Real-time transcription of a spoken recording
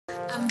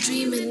I'm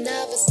dreaming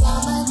of a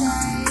summer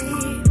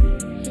day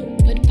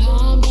with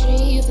palm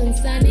trees and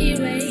sunny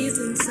rays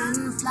and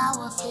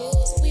sunflower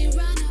fields. We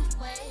run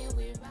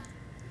away,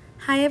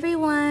 Hi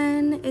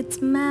everyone, it's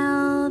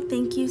Mel.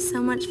 Thank you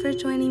so much for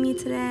joining me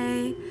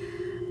today.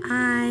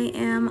 I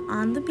am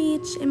on the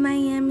beach in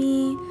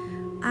Miami.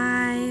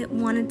 I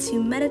wanted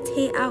to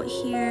meditate out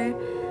here,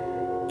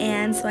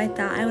 and so I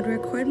thought I would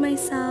record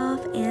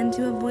myself and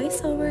do a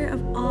voiceover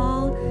of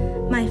all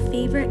my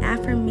favorite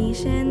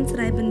affirmations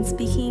that I've been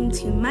speaking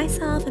to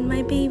myself and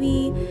my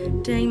baby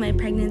during my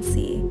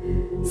pregnancy.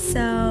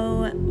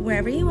 So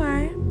wherever you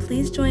are,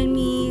 please join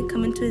me.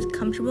 Come into a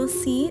comfortable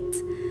seat.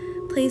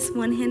 Place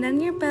one hand on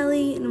your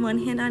belly and one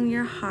hand on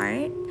your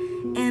heart,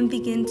 and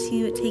begin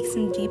to take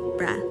some deep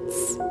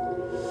breaths.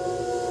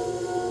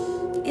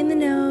 In the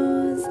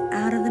nose,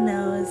 out of the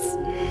nose.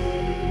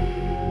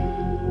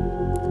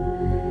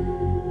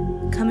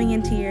 Coming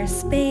into your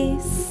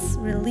space,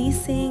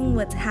 releasing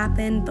what's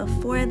happened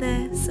before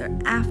this or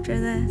after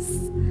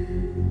this.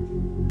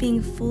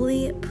 Being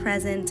fully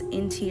present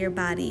into your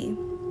body.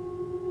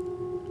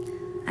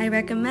 I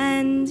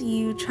recommend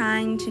you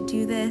trying to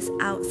do this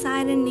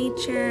outside in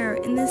nature or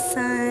in the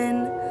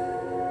sun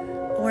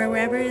or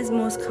wherever is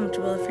most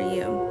comfortable for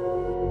you.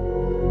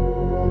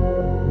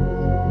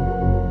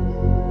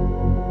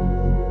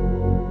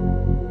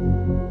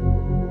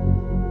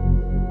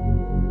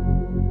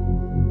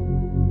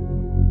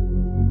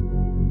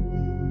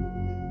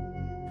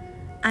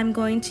 I'm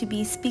going to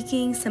be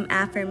speaking some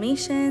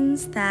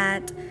affirmations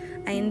that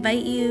I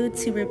invite you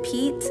to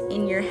repeat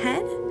in your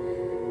head,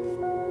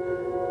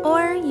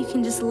 or you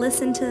can just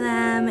listen to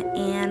them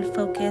and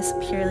focus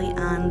purely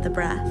on the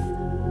breath.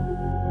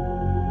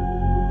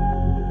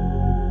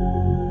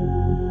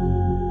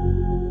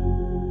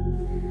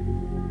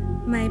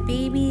 My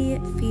baby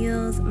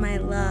feels my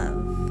love.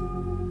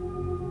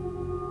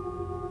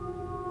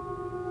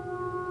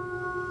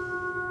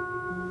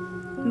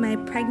 My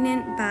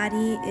pregnant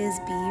body is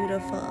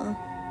beautiful.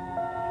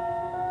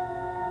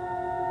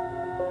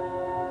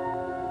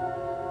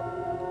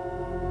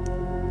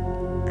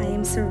 I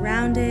am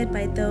surrounded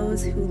by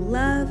those who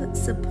love,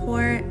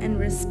 support, and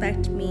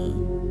respect me.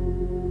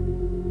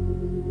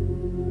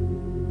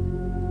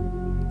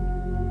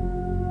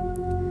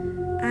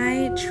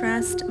 I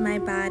trust my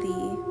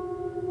body.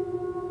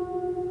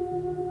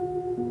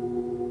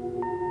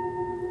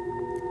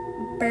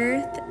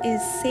 Birth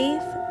is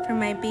safe for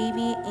my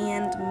baby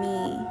and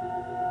me.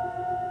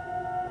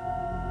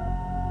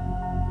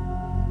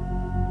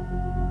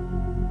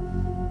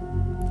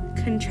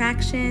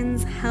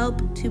 Contractions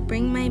help to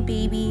bring my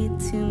baby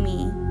to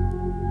me.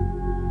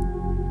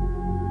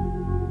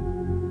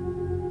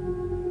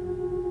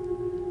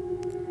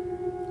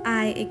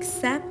 I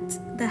accept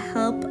the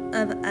help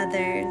of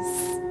others.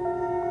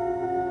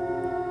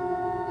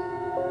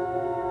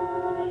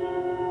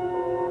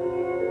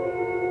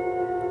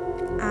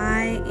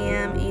 I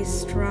am a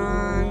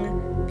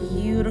strong,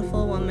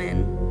 beautiful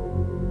woman.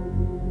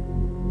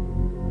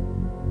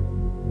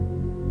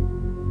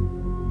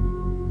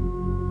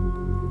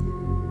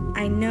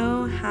 I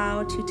know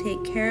how to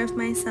take care of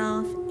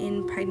myself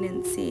in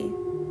pregnancy.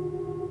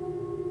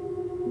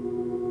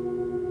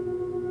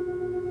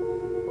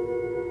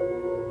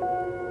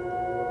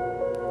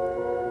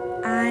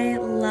 I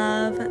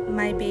love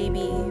my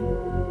baby,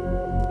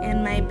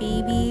 and my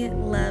baby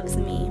loves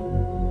me.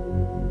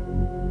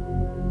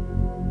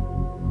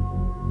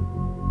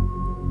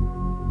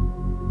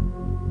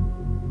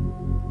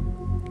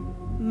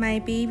 My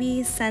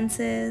baby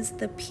senses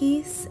the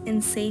peace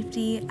and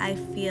safety I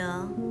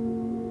feel.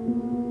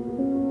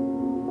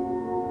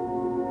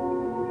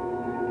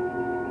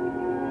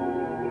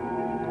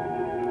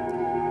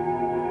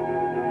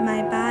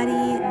 My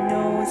body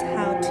knows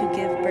how to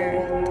give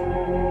birth.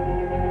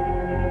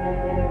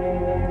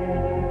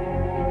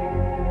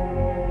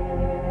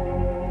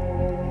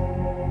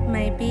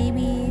 My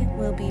baby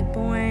will be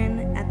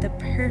born at the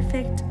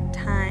perfect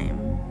time.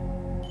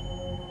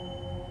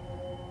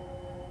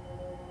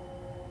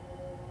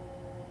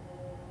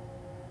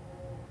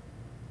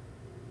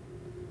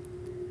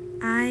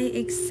 I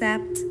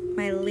accept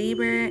my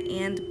labor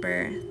and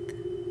birth.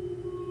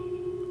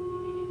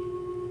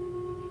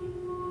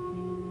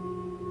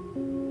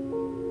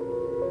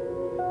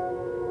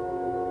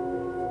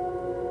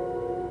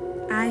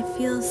 I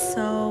feel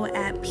so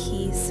at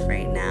peace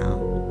right now.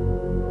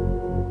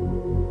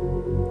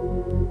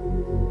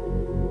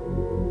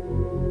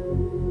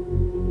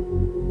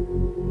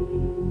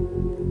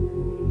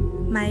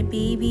 My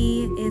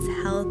baby is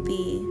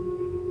healthy.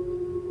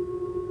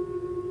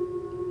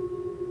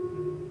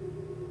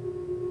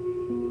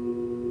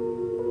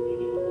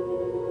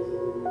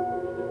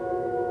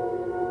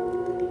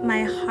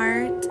 My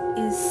heart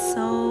is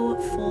so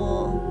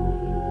full.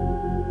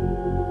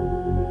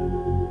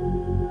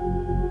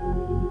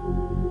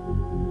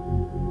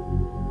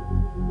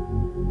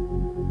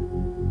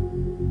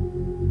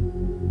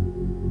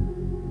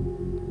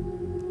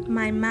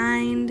 My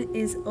mind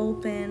is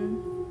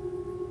open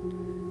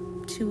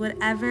to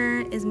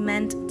whatever is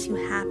meant to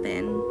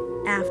happen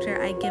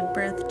after I give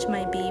birth to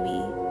my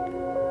baby.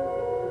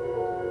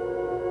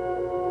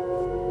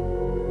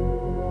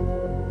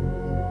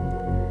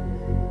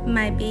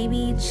 My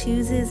baby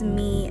chooses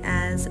me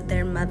as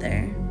their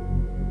mother.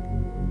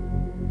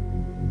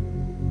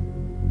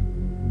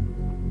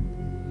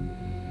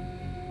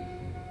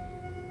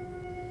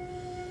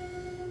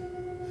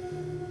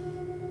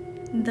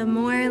 The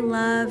more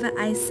love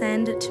I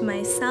send to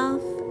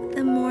myself,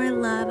 the more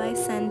love I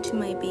send to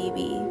my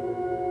baby.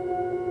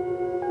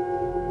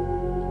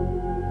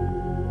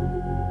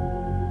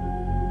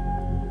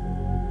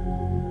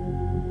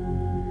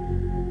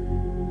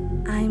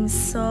 I'm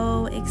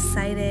so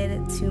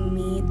excited to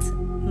meet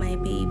my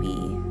baby.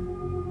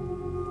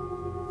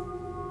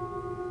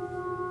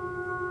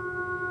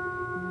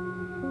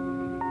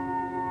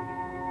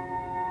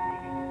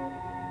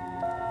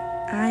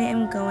 I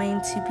am going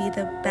to be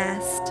the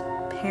best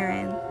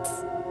parent.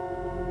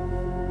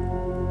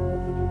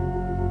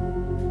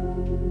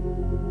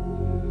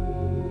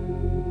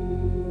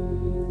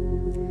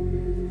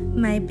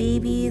 My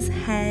baby's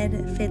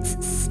head fits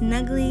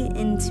snugly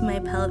into my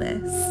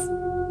pelvis.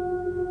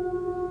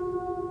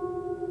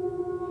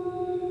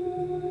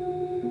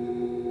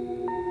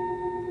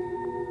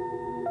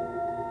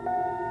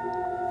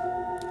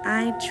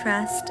 I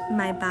trust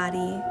my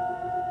body.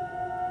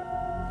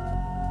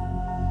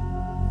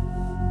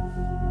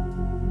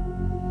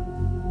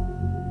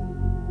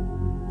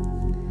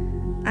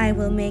 I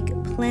will make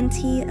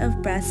plenty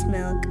of breast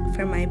milk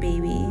for my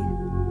baby.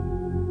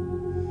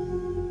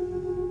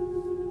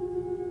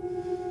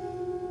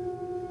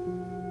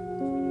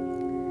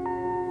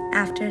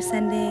 After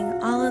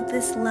sending all of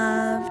this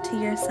love to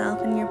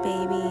yourself and your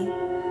baby,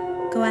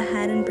 go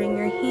ahead and bring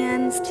your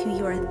hands to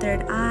your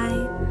third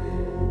eye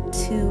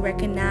to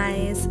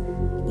recognize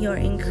your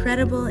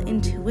incredible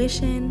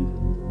intuition.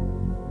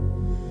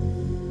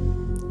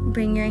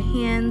 Bring your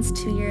hands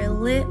to your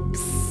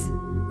lips,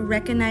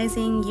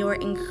 recognizing your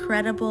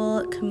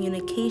incredible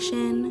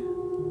communication.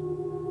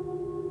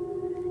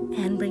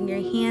 And bring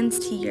your hands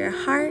to your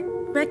heart,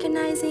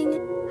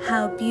 recognizing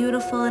how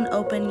beautiful and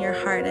open your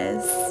heart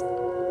is.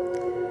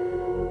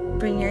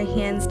 Bring your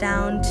hands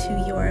down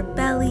to your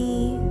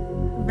belly,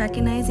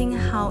 recognizing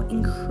how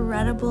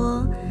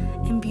incredible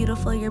and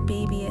beautiful your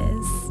baby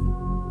is.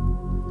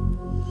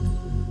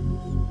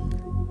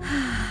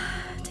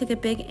 Take a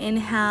big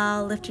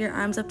inhale, lift your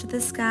arms up to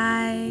the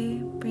sky,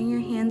 bring your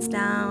hands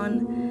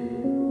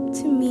down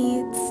to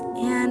meet,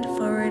 and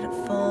forward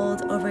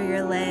fold over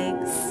your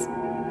legs.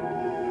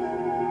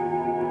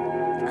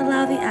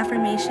 Allow the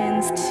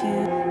affirmations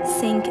to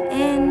sink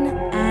in,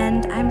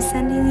 and I'm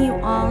sending you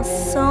all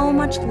so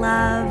much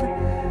love.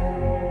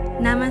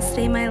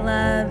 Namaste, my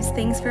loves.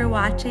 Thanks for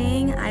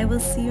watching. I will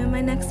see you in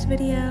my next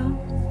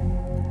video.